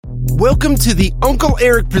Welcome to the Uncle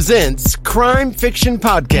Eric Presents Crime Fiction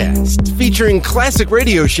Podcast, featuring classic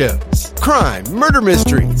radio shows, crime, murder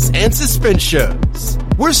mysteries, and suspense shows.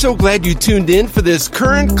 We're so glad you tuned in for this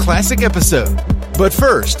current classic episode. But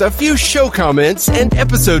first, a few show comments and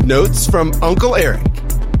episode notes from Uncle Eric.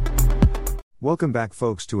 Welcome back,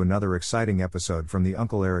 folks, to another exciting episode from the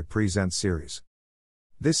Uncle Eric Presents series.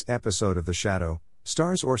 This episode of The Shadow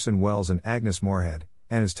stars Orson Welles and Agnes Moorehead,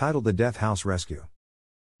 and is titled The Death House Rescue.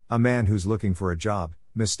 A man who's looking for a job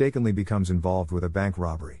mistakenly becomes involved with a bank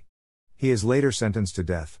robbery. He is later sentenced to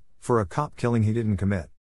death for a cop killing he didn't commit.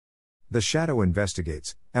 The Shadow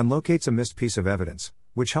investigates and locates a missed piece of evidence,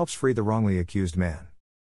 which helps free the wrongly accused man.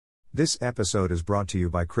 This episode is brought to you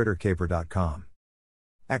by CritterCaper.com.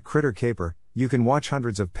 At Critter Caper, you can watch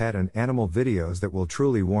hundreds of pet and animal videos that will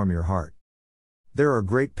truly warm your heart. There are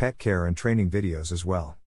great pet care and training videos as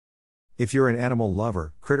well. If you're an animal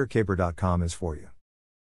lover, CritterCaper.com is for you.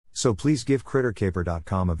 So please give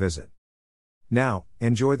CritterCaper.com a visit. Now,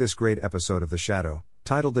 enjoy this great episode of The Shadow,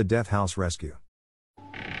 titled The Death House Rescue.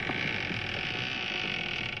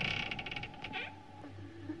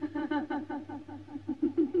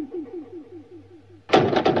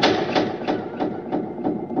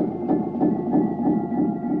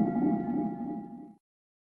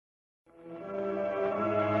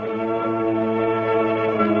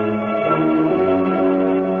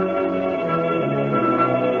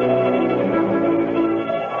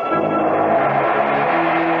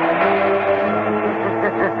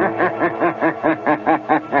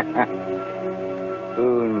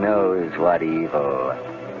 Who knows what evil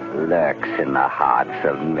lurks in the hearts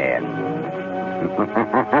of men?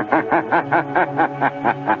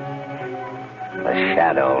 The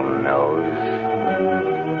Shadow knows.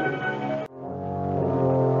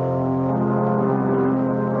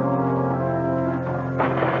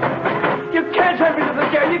 You can't have me to the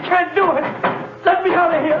jail. You can't do it. Let me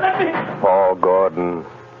out of here. Let me. Paul Gordon,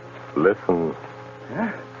 listen.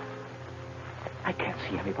 Huh? I can't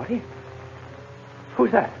see anybody.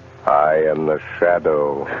 Who's that? I am the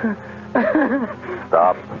Shadow.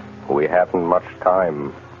 Stop. We haven't much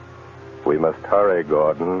time. We must hurry,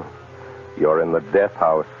 Gordon. You're in the death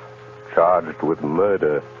house, charged with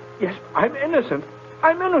murder. Yes, I'm innocent.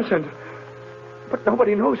 I'm innocent. But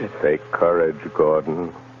nobody knows it. Take courage,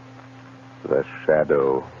 Gordon. The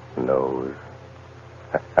Shadow knows.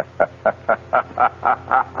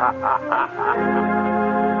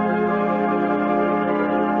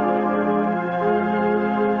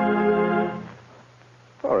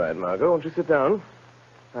 All right, Margot, won't you sit down?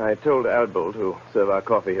 I told Albo to serve our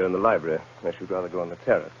coffee here in the library, unless you'd rather go on the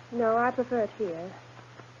terrace. No, I prefer it here.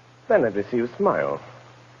 Then let me see you smile.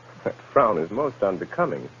 That frown is most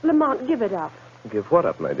unbecoming. Lamont, give it up. Give what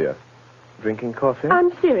up, my dear? Drinking coffee?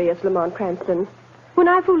 I'm serious, Lamont Cranston. When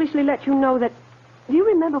I foolishly let you know that... Do you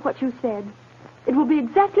remember what you said? It will be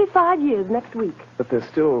exactly 5 years next week. But there's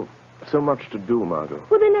still so much to do, Margot.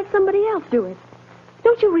 Well, then let somebody else do it.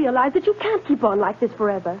 Don't you realize that you can't keep on like this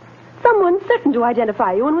forever? Someone's certain to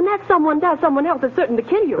identify you, and when that someone does, someone else is certain to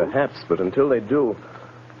kill you. Perhaps, but until they do...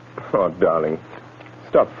 Oh, darling,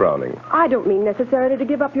 stop frowning. I don't mean necessarily to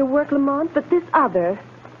give up your work, Lamont, but this other.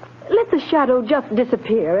 Let the Shadow just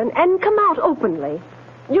disappear and come out openly.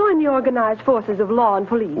 Join the organized forces of law and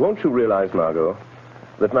police. Won't you realize, Margot,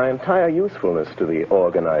 that my entire usefulness to the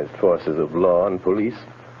organized forces of law and police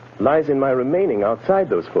lies in my remaining outside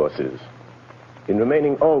those forces, in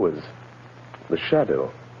remaining always the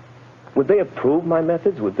Shadow? Would they approve my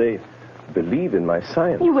methods? Would they believe in my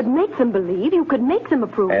science? You would make them believe. You could make them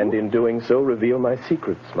approve. And in doing so, reveal my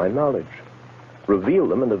secrets, my knowledge. Reveal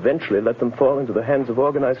them and eventually let them fall into the hands of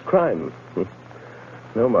organized crime.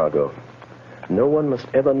 No, Margot. No one must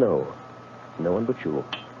ever know. No one but you.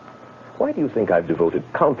 Why do you think I've devoted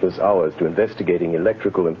countless hours to investigating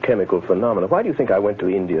electrical and chemical phenomena? Why do you think I went to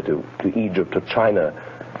India, to Egypt, to China?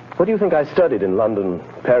 What do you think I studied in London,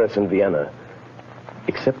 Paris, and Vienna?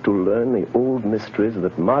 Except to learn the old mysteries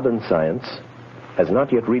that modern science has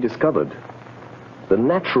not yet rediscovered. The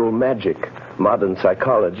natural magic modern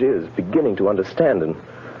psychology is beginning to understand, and,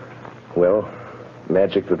 well,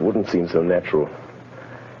 magic that wouldn't seem so natural.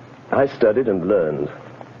 I studied and learned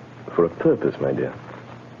for a purpose, my dear.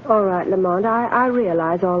 All right, Lamont, I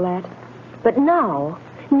realize all that. But now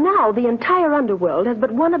the entire underworld has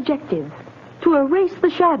but one objective: to erase the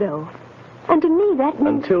Shadow. And to me, that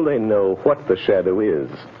means... Until they know what the Shadow is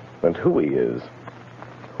and who he is,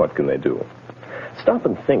 what can they do? Stop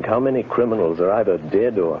and think how many criminals are either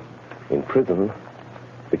dead or in prison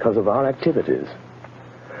because of our activities.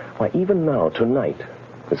 Why, even now, tonight,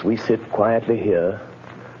 as we sit quietly here,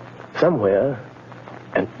 somewhere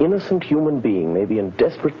An innocent human being may be in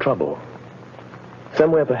desperate trouble.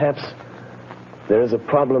 Somewhere, perhaps, there is a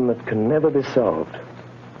problem that can never be solved,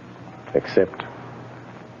 except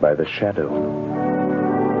by the shadow.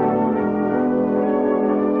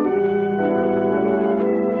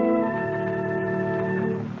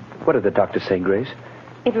 What did the doctor say, Grace?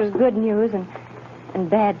 It was good news and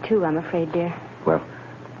bad, too, I'm afraid, dear. Well,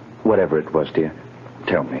 whatever it was, dear,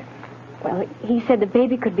 tell me. Well, he said the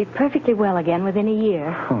baby could be perfectly well again within a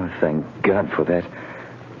year. Oh, thank God for that.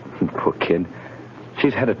 Poor kid.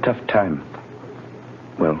 She's had a tough time.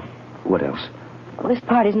 Well, what else? Well, this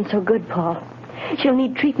part isn't so good, Paul. She'll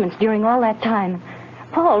need treatments during all that time.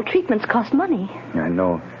 Paul, treatments cost money. I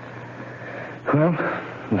know. Well,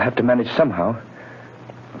 we'll have to manage somehow.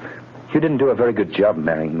 You didn't do a very good job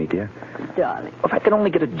marrying me, dear. Darling. If I could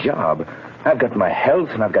only get a job. I've got my health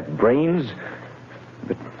and I've got brains.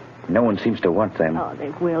 But no one seems to want them. Oh, they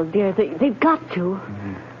will, dear. They've got to.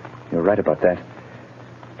 You're right about that.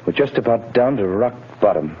 We're just about down to rock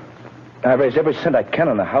bottom. I've raised every cent I can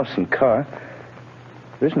on the house and car.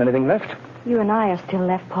 There isn't anything left. You and I are still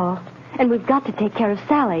left, Paul. And we've got to take care of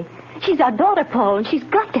Sally. She's our daughter, Paul, and she's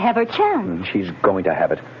got to have her chance. And she's going to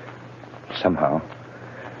have it. Somehow.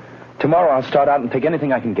 Tomorrow I'll start out and take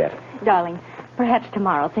anything I can get. Darling, perhaps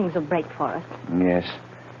tomorrow things will break for us. Yes.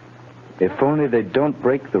 If only they don't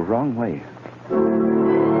break the wrong way.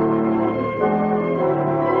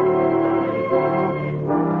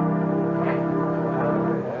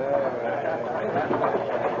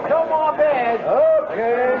 No more beds.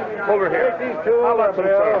 Okay. Over here. Take these two. How about some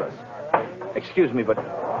chairs? Excuse me, but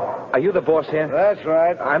are you the boss here? That's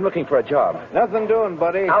right. I'm looking for a job. Nothing doing,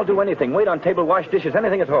 buddy. I'll do anything. Wait on table, wash dishes,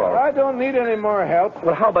 anything at all. I don't need any more help.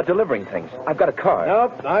 Well, how about delivering things? I've got a car.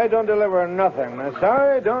 Nope, I don't deliver nothing.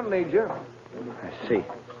 Sorry, don't need you. I see.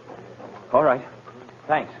 All right.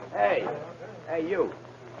 Thanks. Hey, you.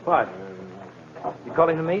 What? You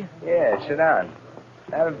calling to me? Yeah, sit down.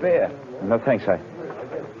 Have a beer. No, thanks.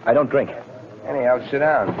 I don't drink. Anyhow, sit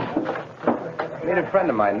down. Meet a friend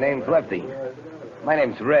of mine named Lefty. My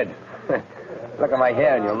name's Red. Look at my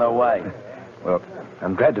hair and you'll know why. Well,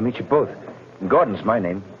 I'm glad to meet you both. Gordon's my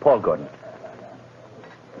name, Paul Gordon.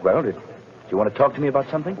 Well, do you want to talk to me about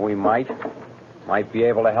something? We might. Might be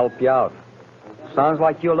able to help you out. Sounds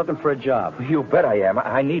like you're looking for a job. You bet I am.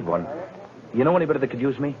 I need one. You know anybody that could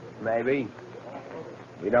use me? Maybe.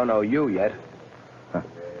 We don't know you yet. Huh.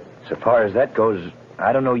 So far as that goes,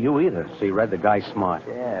 I don't know you either. See, Red, the guy's smart.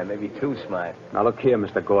 Yeah, maybe too smart. Now, look here,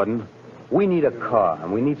 Mr. Gordon. We need a car,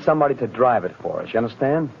 and we need somebody to drive it for us. You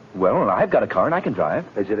understand? Well, I've got a car, and I can drive.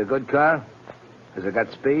 Is it a good car? Has it got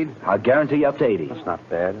speed? I'll guarantee you up to 80. That's not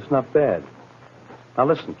bad. It's not bad. Now,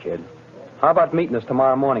 listen, kid. How about meeting us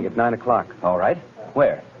tomorrow morning at 9 o'clock? All right.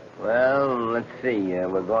 Where? Well, let's see.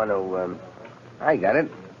 We're going to, I got it.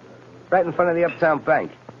 Right in front of the Uptown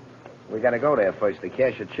Bank. We got to go there first to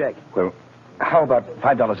cash a check. Well, how about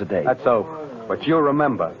 $5 a day? That's so. But you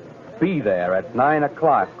remember, be there at 9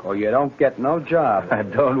 o'clock, or you don't get no job.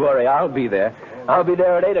 Don't worry, I'll be there. I'll be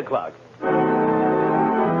there at 8 o'clock.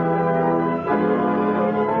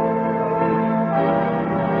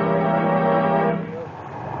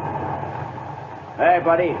 Hey,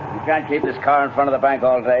 buddy, you can't keep this car in front of the bank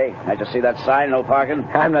all day. I just see that sign, no parking.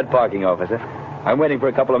 I'm not parking, officer. I'm waiting for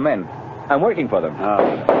a couple of men. I'm working for them.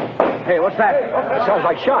 Oh. Hey, what's that? It sounds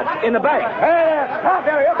like shots in the bank. Hey, stop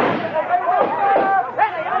there, you.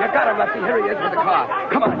 You got him, Lefty. Here he is with the car.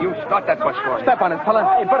 Come on, you start that bus for us. Step on it, fella.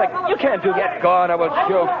 Hey, brother, you can't do that. Go on, I will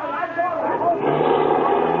shoot.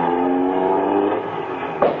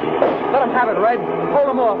 Let him have it, Red. Hold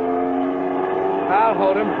him off. I'll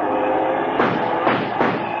hold him.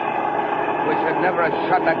 We should never have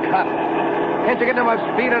shot that cop. Can't you get no more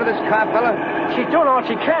speed out of this car, fella? She's doing all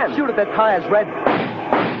she can. Shoot at their tires, Red.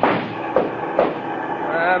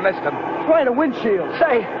 I missed him. Trying a windshield.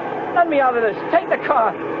 Say, let me out of this. Take the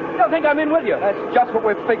car. They'll think I'm in with you. That's just what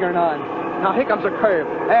we're figuring on. Now, here comes a curve.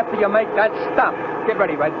 After you make that stop, get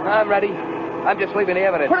ready, Red. I'm ready. I'm just leaving the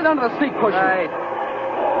evidence. Put it under the seat cushion. Right.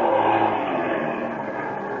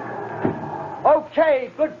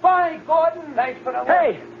 Okay, goodbye, Gordon. Thanks for the...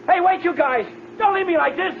 Hey, wait, you guys. Don't leave me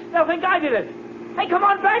like this. They'll think I did it. Hey, come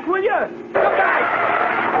on back, will you? You guys.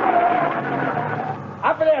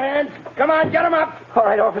 Up with their hands. Come on, get them up. All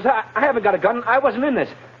right, officer. I haven't got a gun. I wasn't in this.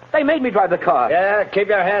 They made me drive the car. Yeah, keep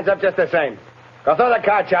your hands up just the same. Go throw the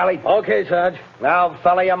car, Charlie. Okay, Sarge. Now,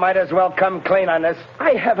 fella, you might as well come clean on this.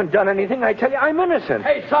 I haven't done anything. I tell you, I'm innocent.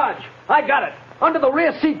 Hey, Sarge, I got it. Under the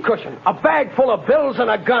rear seat cushion. A bag full of bills and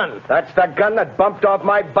a gun. That's the gun that bumped off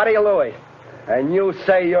my buddy Louie. And you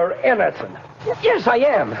say you're innocent. Yes, I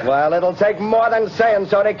am. Well, it'll take more than saying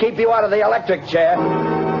so to keep you out of the electric chair.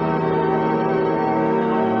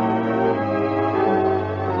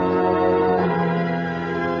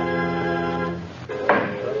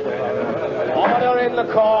 Order in the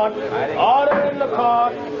court. Order in the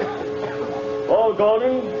court. Paul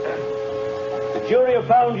Gordon, the jury have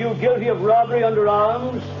found you guilty of robbery under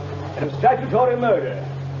arms and of statutory murder.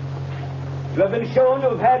 You have been shown to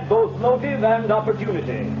have had both motive and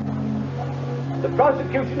opportunity. The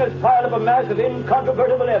prosecution has piled up a mass of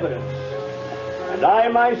incontrovertible evidence, and I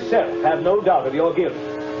myself have no doubt of your guilt.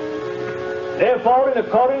 Therefore, in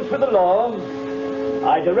accordance with the law,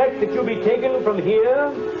 I direct that you be taken from here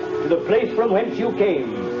to the place from whence you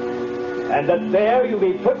came, and that there you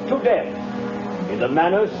be put to death in the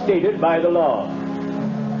manner stated by the law.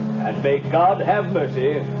 And may God have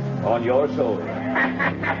mercy on your soul.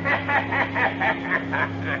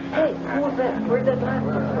 Hey, who's that? Where's that laugh?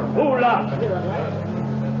 Who laughed?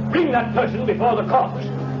 Bring that person before the court.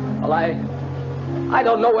 Well, I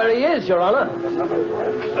don't know where he is, Your Honor.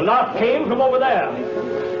 The laugh came from over there,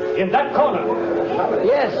 in that corner.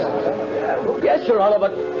 Yes. Yes, Your Honor,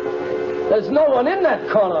 but there's no one in that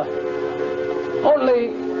corner.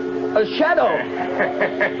 Only a shadow.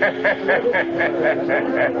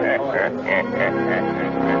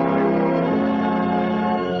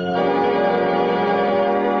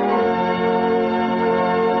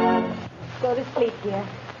 Go to sleep, dear.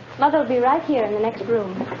 Mother will be right here in the next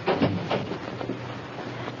room.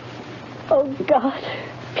 Oh, God.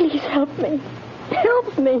 Please help me.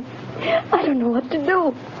 Help me. I don't know what to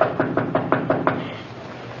do.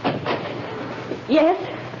 Yes?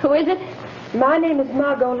 Who is it? My name is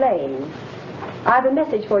Margot Lane. I have a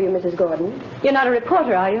message for you, Mrs. Gordon. You're not a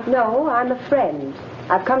reporter, are you? No, I'm a friend.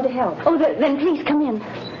 I've come to help. Oh, then please come in.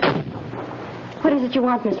 What is it you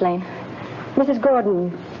want, Miss Lane? Mrs.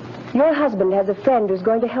 Gordon, your husband has a friend who's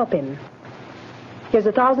going to help him. Here's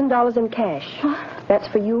 $1,000 in cash. That's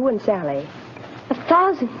for you and Sally.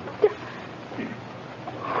 1,000?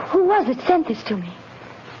 Who was it sent this to me?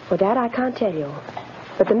 For that, I can't tell you.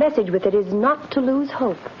 But the message with it is not to lose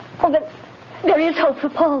hope. Oh, then there is hope for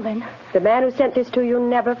Paul, then. The man who sent this to you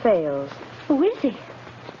never fails. Who is he?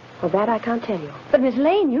 Well, that I can't tell you. But, Miss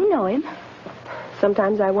Lane, you know him.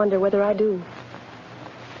 Sometimes I wonder whether I do.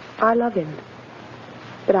 I love him.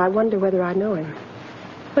 But I wonder whether I know him.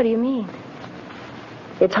 What do you mean?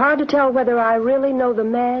 It's hard to tell whether I really know the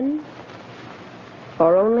man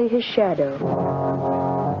or only his shadow.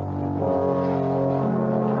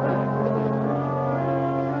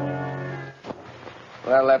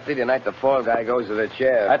 Well, Lefty, tonight the fall guy goes to the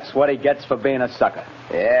chair. That's what he gets for being a sucker.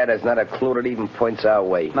 Yeah, there's not a clue that even points our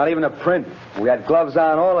way. Not even a print. We had gloves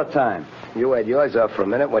on all the time. You had yours off for a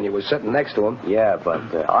minute when you were sitting next to him. Yeah,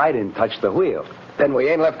 but I didn't touch the wheel. Then we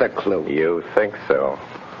ain't left a clue. You think so?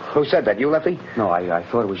 Who said that? You, Lefty? No, I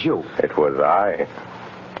thought it was you. It was I.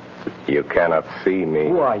 You cannot see me.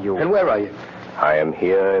 Who are you? And where are you? I am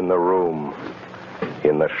here in the room,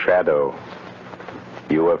 in the shadow.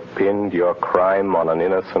 You have pinned your crime on an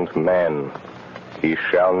innocent man. He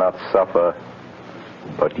shall not suffer,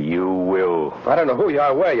 but you will. I don't know who you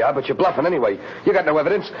are or where you are, but you're bluffing anyway. You got no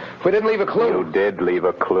evidence. We didn't leave a clue. You did leave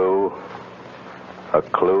a clue. A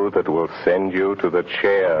clue that will send you to the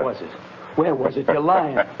chair. Where was it? Where was it? You're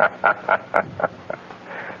lying.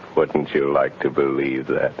 Wouldn't you like to believe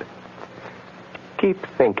that? Keep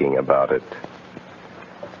thinking about it.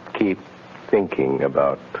 Keep thinking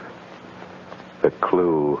about the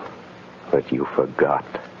clue that you forgot.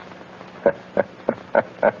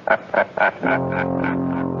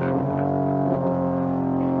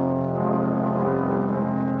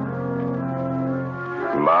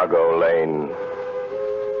 Margot Lane.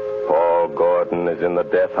 Paul Gordon is in the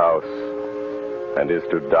death house and is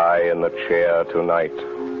to die in the chair tonight.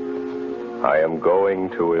 I am going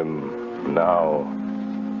to him now.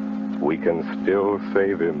 We can still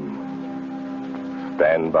save him.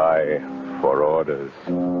 Stand by for orders.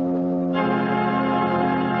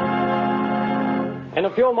 In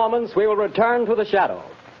a few moments, we will return to the shadow.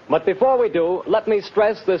 But before we do, let me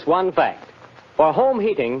stress this one fact. For home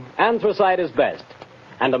heating, anthracite is best.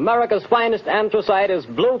 And America's finest anthracite is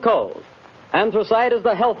blue coal. Anthracite is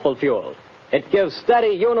the healthful fuel. It gives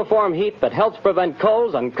steady, uniform heat that helps prevent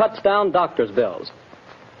colds and cuts down doctor's bills.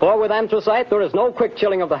 For with anthracite, there is no quick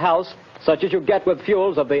chilling of the house, such as you get with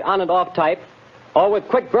fuels of the on and off type, or with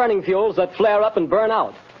quick-burning fuels that flare up and burn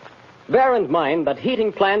out. Bear in mind that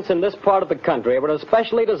heating plants in this part of the country were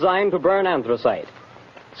especially designed to burn anthracite.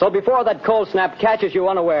 So before that cold snap catches you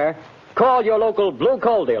unaware, call your local blue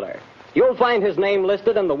coal dealer. You'll find his name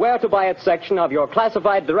listed in the Where to Buy It section of your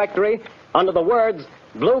classified directory under the words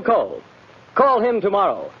Blue Coal. Call him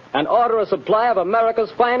tomorrow and order a supply of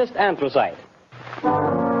America's finest anthracite.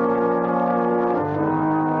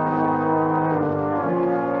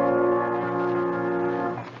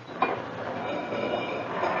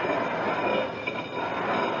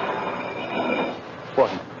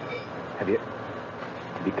 Gordon, have you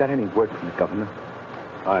got any word from the governor?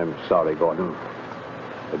 I'm sorry, Gordon.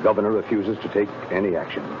 The governor refuses to take any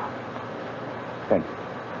action. Then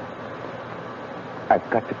I've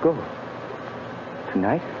got to go.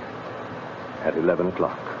 Tonight? At 11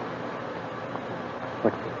 o'clock.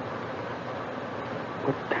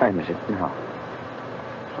 What time is it now?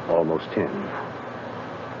 Almost 10.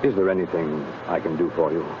 Is there anything I can do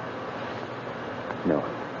for you? No.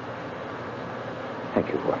 Thank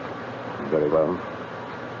you, Gordon. Very well.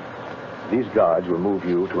 These guards will move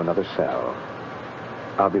you to another cell.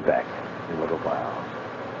 I'll be back in a little while.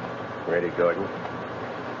 Ready, Gordon?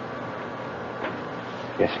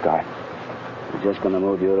 Yes, guard. We're just going to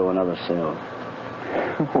move you to another cell.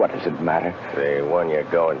 What does it matter? The one you're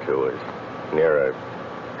going to is nearer.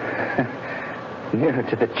 Nearer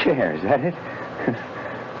to the chair, is that it?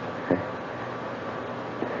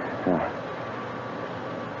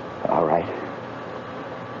 All right.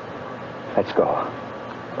 Let's go.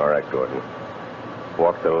 All right, Gordon.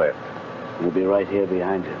 Walk to the left. We'll be right here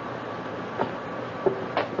behind you.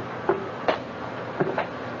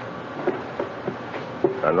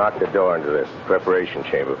 Now knock the door into this preparation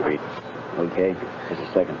chamber, Pete. Okay, just a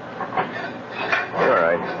second. All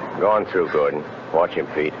right. Go on through, Gordon. Watch him,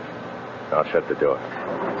 Pete. I'll shut the door.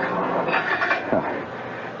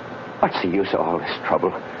 What's the use of all this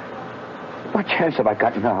trouble? What chance have I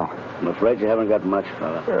got now? I'm afraid you haven't got much,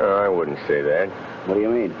 fella. I wouldn't say that. What do you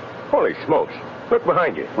mean? Holy smokes. Look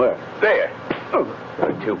behind you. Where? There. Oh.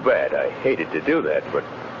 Too bad. I hated to do that, but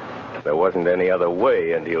there wasn't any other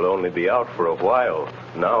way, and he'll only be out for a while.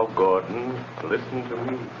 Now, Gordon, listen to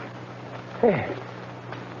me. Hey,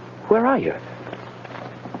 where are you?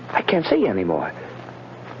 I can't see you anymore.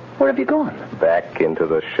 Where have you gone? Back into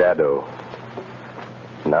the shadow.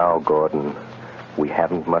 Now, Gordon, we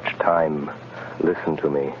haven't much time. Listen to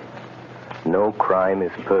me. No crime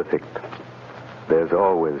is perfect. There's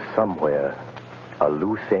always somewhere a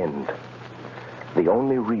loose end. The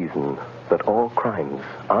only reason that all crimes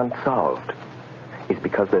aren't solved is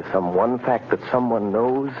because there's some one fact that someone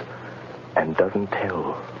knows and doesn't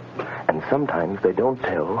tell. And sometimes they don't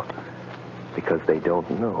tell because they don't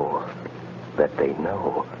know that they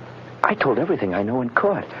know. I told everything I know in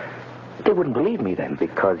court. They wouldn't believe me then.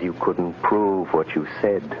 Because you couldn't prove what you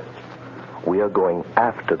said. We are going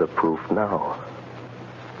after the proof now.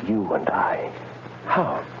 You and I.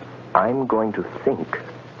 How? I'm going to think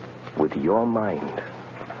with your mind.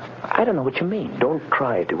 I don't know what you mean. Don't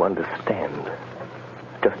try to understand.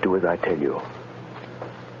 Just do as I tell you.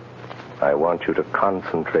 I want you to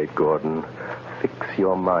concentrate, Gordon. Fix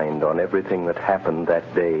your mind on everything that happened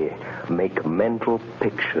that day. Make mental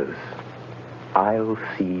pictures. I'll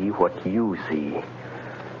see what you see.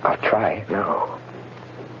 I'll try. No,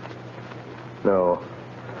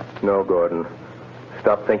 Gordon.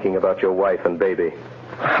 Stop thinking about your wife and baby.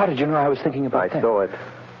 How did you know I was thinking about them? I saw it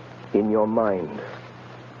in your mind.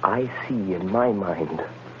 I see in my mind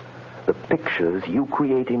the pictures you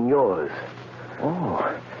create in yours.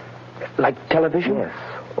 Oh, like television? Yes,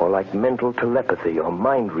 or like mental telepathy or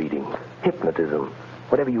mind reading, hypnotism,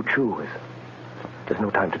 whatever you choose. There's no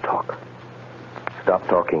time to talk. Stop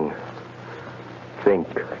talking. Think.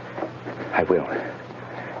 I will.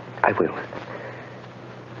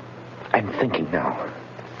 I'm thinking now.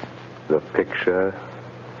 The picture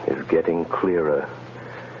is getting clearer.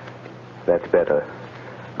 That's better.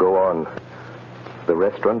 Go on. The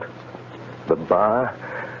restaurant? The bar?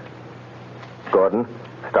 Gordon,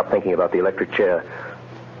 stop thinking about the electric chair.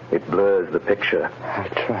 It blurs the picture. I'll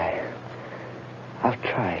try.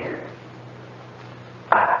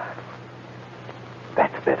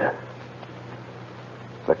 That's better.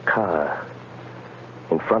 The car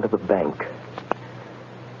in front of the bank.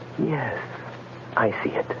 Yes, I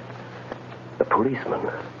see it. The policeman.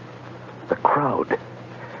 The crowd.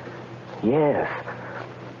 Yes.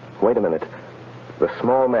 Wait a minute. The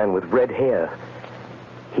small man with red hair.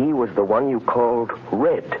 He was the one you called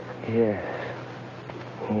Red. Yes,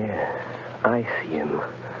 I see him.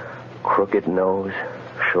 Crooked nose,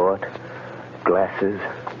 short, glasses.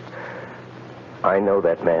 I know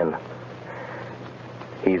that man.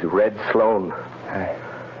 He's Red Sloan.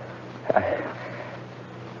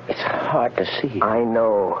 It's hard to see. I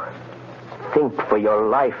know. Think for your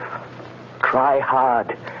life. Try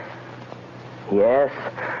hard. Yes,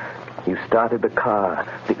 you started the car.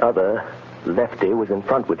 The other, Lefty, was in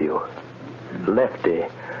front with you. Lefty.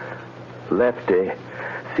 Lefty.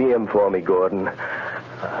 See him for me, Gordon.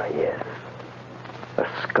 Ah, yes. A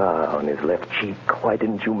scar on his left cheek. Why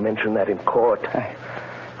didn't you mention that in court?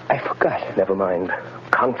 I forgot. Never mind.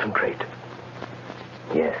 Concentrate.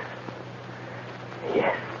 Yes.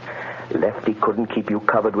 Yes. Lefty couldn't keep you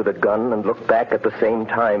covered with a gun and look back at the same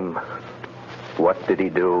time. What did he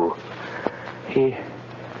do? He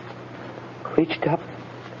reached up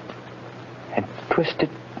and twisted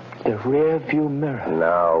the rear view mirror.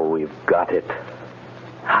 Now we've got it.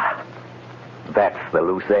 Ah, that's the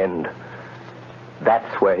loose end.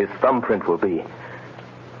 That's where his thumbprint will be.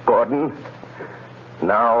 Gordon,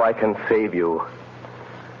 now I can save you.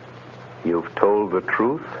 You've told the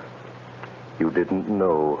truth. You didn't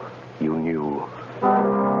know you knew.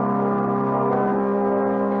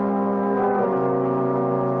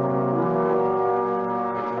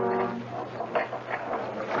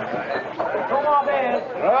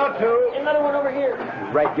 Another one over here.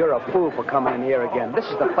 Red, you're a fool for coming in here again. This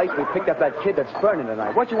is the place we picked up that kid that's burning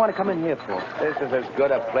tonight. What do you want to come in here for? This is as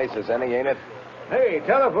good a place as any, ain't it? Hey,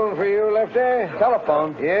 telephone for you, Lefty.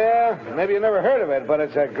 Telephone? Yeah, maybe you never heard of it, but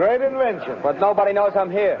it's a great invention. But nobody knows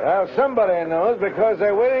I'm here. Well, somebody knows because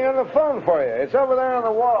they're waiting on the phone for you. It's over there on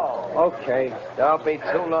the wall. Okay. Don't be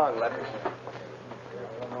too long, Lefty.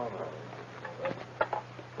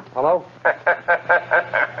 Hello?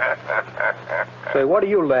 Say, what are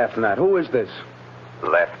you laughing at? Who is this?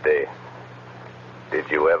 Lefty, did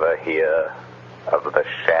you ever hear of the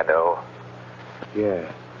Shadow?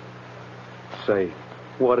 Yeah. Say,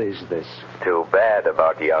 what is this? Too bad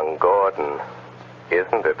about young Gordon,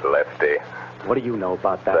 isn't it, Lefty? What do you know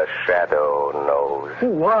about that? The Shadow knows.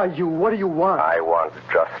 Who are you? What do you want? I want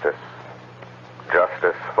justice.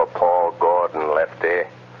 Justice for Paul Gordon, Lefty.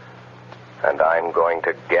 And I'm going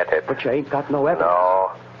to get it. But you ain't got no evidence.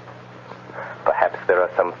 No. Perhaps there are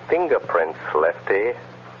some fingerprints, Lefty.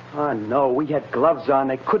 Oh, no. We had gloves on.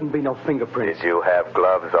 There couldn't be no fingerprints. Did you have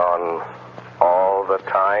gloves on all the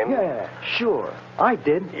time? Yeah, sure. I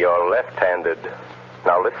did. You're left-handed.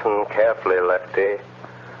 Now listen carefully, Lefty.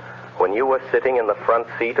 When you were sitting in the front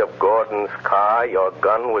seat of Gordon's car, your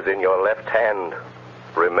gun was in your left hand.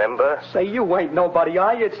 Remember? Say, you ain't nobody,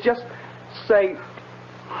 are you? It's just... Say...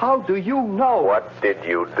 How do you know? What did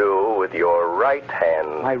you do with your right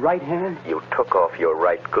hand? My right hand? You took off your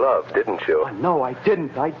right glove, didn't you? Oh, no, I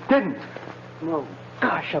didn't. I didn't. No,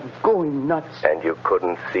 gosh, I'm going nuts. And you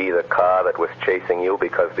couldn't see the car that was chasing you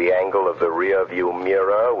because the angle of the rear view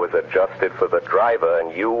mirror was adjusted for the driver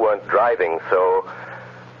and you weren't driving, so...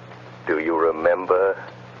 Do you remember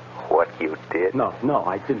what you did? No,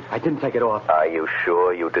 I didn't. I didn't take it off. Are you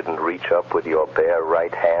sure you didn't reach up with your bare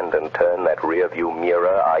right hand and turn that rear view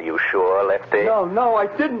mirror? Are you sure, Lefty? No, I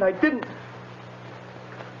didn't. I didn't.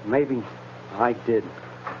 Maybe I did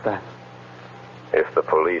that. If the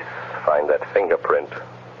police find that fingerprint,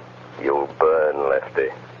 you'll burn, Lefty.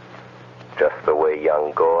 Just the way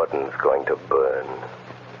young Gordon's going to burn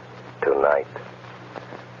tonight.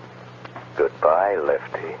 Goodbye,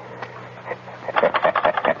 Lefty.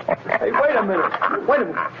 Hey, wait a minute.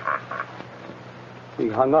 He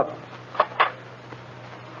hung up.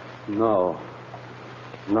 No.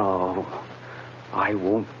 I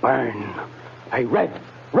won't burn. Hey, Red!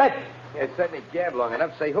 You certainly gabbed long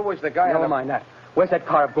enough. Say, who was the guy Never mind that. Where's that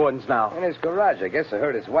car of Gordon's now? In his garage. I guess I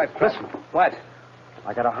heard his wife. Listen. What?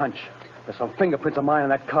 I got a hunch. There's some fingerprints of mine on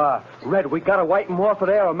that car. Red, we gotta wipe them off of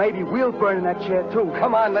there, or maybe we'll burn in that chair, too.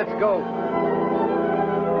 Come on, let's go.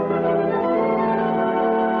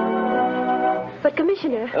 But,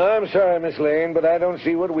 Commissioner... I'm sorry, Miss Lane, but I don't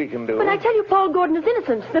see what we can do. But I tell you, Paul Gordon is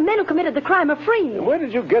innocent. The men who committed the crime are free. Where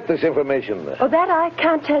did you get this information? Oh, that I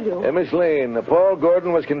can't tell you. Miss Lane, Paul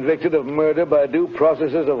Gordon was convicted of murder by due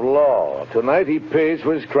processes of law. Tonight he pays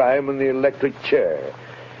for his crime in the electric chair.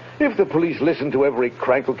 If the police listened to every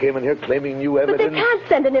crank who came in here claiming new evidence... But they can't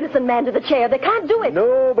send an innocent man to the chair. They can't do it.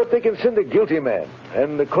 No, but they can send a guilty man.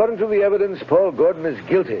 And according to the evidence, Paul Gordon is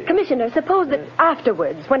guilty. Commissioner, suppose that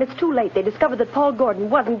afterwards, when it's too late, they discover that Paul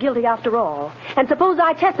Gordon wasn't guilty after all. And suppose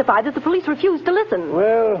I testify that the police refused to listen.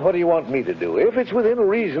 Well, what do you want me to do? If it's within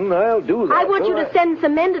reason, I'll do that. I want you to send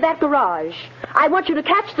some men to that garage. I want you to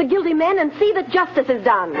catch the guilty men and see that justice is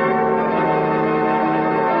done.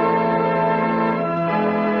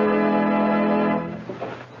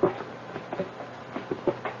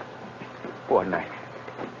 Gordon,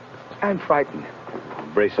 I'm frightened.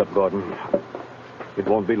 Brace up, Gordon. It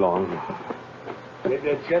won't be long. Get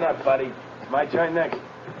your chin up, buddy. It's my turn next.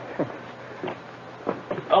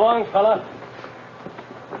 So long, fella.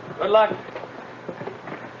 Good luck.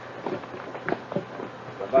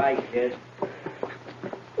 Goodbye, kid.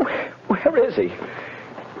 Where is he?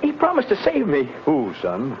 He promised to save me. Who,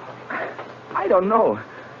 son? I don't know.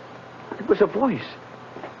 It was a voice.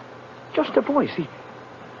 Just a voice.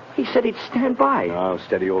 He said he'd stand by. Now,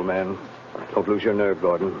 steady, old man. Don't lose your nerve,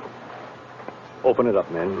 Gordon. Open it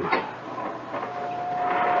up, men.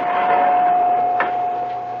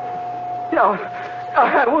 No,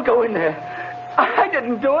 we'll go in there. I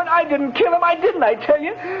didn't do it. I didn't kill him. I didn't, I tell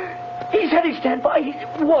you. He said he'd stand by.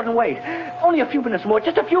 Warden, wait. Only a few minutes more.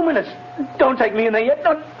 Just a few minutes. Don't take me in there yet.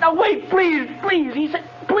 No, wait, please. He said,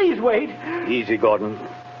 please wait. Easy, Gordon.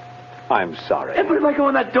 I'm sorry. But if I go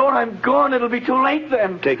in that door, I'm gone. It'll be too late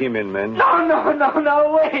then. Take him in, men.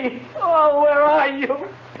 No, wait. Oh, where are you?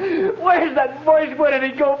 Where's that voice? Where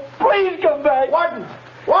did he go? Please come back.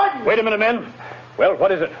 Warden! Wait a minute, men. Well,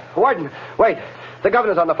 what is it? Warden, wait. The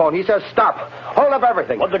governor's on the phone. He says stop. Hold up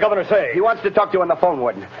everything. What'd the governor say? He wants to talk to you on the phone,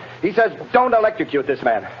 Warden. He says don't electrocute this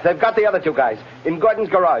man. They've got the other two guys in Gordon's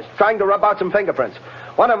garage trying to rub out some fingerprints.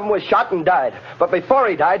 One of them was shot and died. But before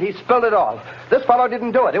he died, he spilled it all. This fellow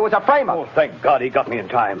didn't do it. It was a frame-up. Oh, thank God he got me in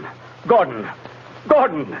time. Gordon!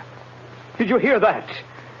 Did you hear that?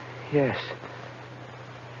 Yes,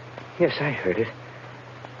 I heard it.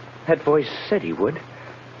 That voice said he would.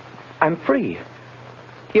 I'm free.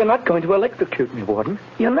 You're not going to electrocute me, Warden.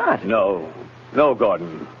 You're not. No,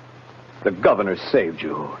 Gordon. The governor saved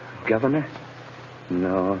you. Governor?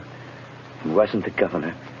 No, it wasn't the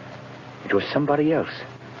governor. It was somebody else.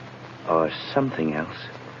 Or something else.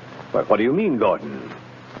 But what do you mean, Gordon?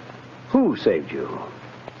 Who saved you?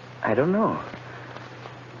 I don't know.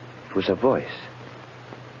 It was a voice.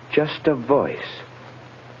 Just a voice.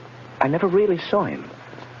 I never really saw him.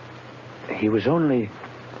 He was only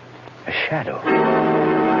a shadow.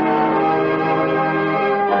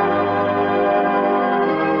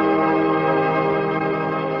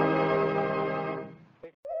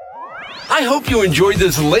 I hope you enjoyed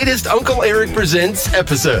this latest Uncle Eric Presents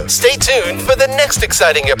episode. Stay tuned for the next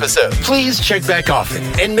exciting episode. Please check back often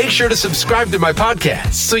and make sure to subscribe to my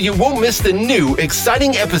podcast so you won't miss the new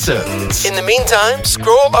exciting episodes. In the meantime,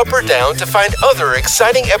 scroll up or down to find other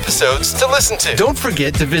exciting episodes to listen to. Don't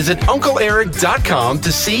forget to visit UncleEric.com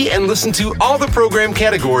to see and listen to all the program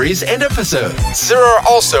categories and episodes. There are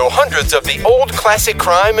also hundreds of the old classic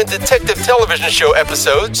crime and detective television show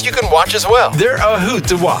episodes you can watch as well. They're a hoot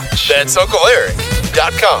to watch. That's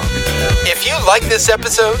UncleEric.com. If you like this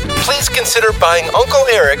episode, please consider buying Uncle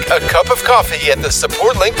Eric a cup of coffee at the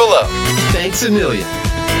support link below. Thanks a million.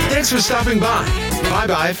 Thanks for stopping by.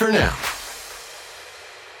 Bye-bye for now.